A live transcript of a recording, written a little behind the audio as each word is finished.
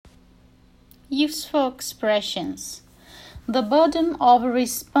Useful expressions. The burden of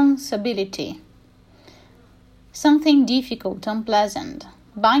responsibility. Something difficult, unpleasant.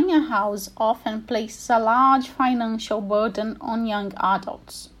 Buying a house often places a large financial burden on young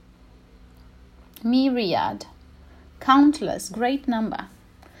adults. Myriad. Countless, great number.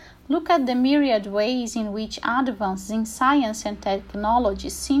 Look at the myriad ways in which advances in science and technology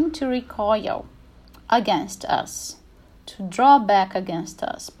seem to recoil against us, to draw back against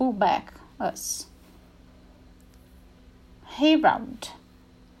us, pull back us. Herald.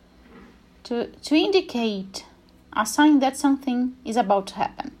 To indicate a sign that something is about to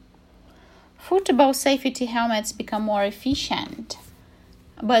happen. Football safety helmets become more efficient,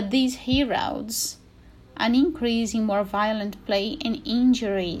 but these heralds an increase in more violent play and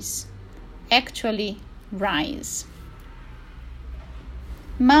injuries actually rise.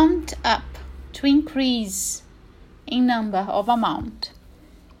 Mount up, to increase in number of amount.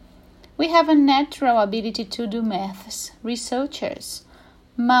 We have a natural ability to do maths. Researchers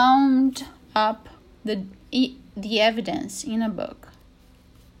mount up the evidence in a book.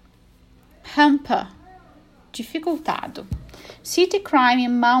 Hamper, dificultado. City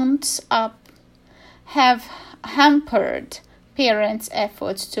crime mounts up have hampered parents'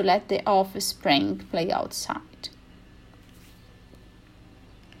 efforts to let the offspring play outside.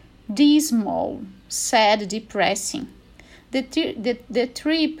 Dismal, sad, depressing. The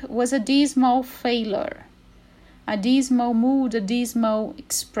trip was a dismal failure, a dismal mood, a dismal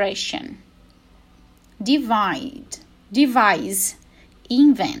expression. Devise,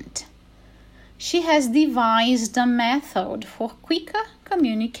 invent. She has devised a method for quicker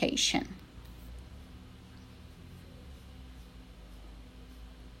communication.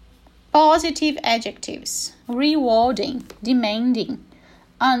 Positive adjectives. Rewarding, demanding,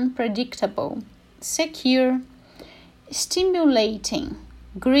 unpredictable, secure, stimulating,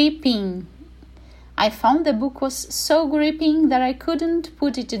 gripping. I found the book was so gripping that I couldn't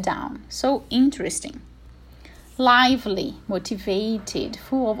put it down. So interesting. Lively, motivated,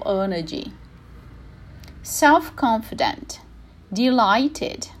 full of energy. Self-confident,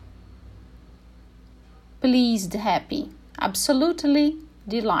 delighted, pleased, happy, absolutely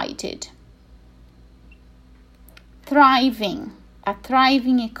delighted. Thriving, a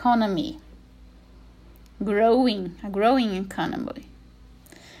thriving economy. Growing, a growing economy.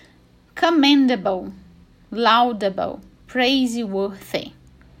 Commendable, laudable, praiseworthy.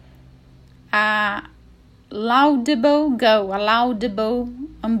 A laudable goal, a laudable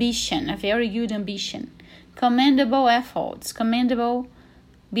ambition, a very good ambition. Commendable efforts, commendable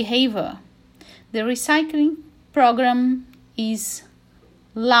behavior. The recycling program is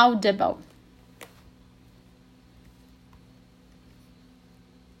laudable.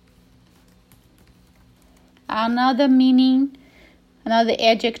 Another meaning, another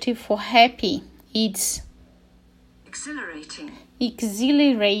adjective for happy, it's exhilarating.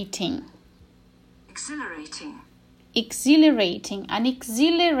 Exhilarating. Exhilarating. Exhilarating. An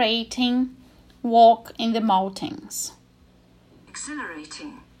exhilarating walk in the mountains.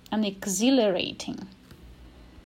 Exhilarating. An exhilarating.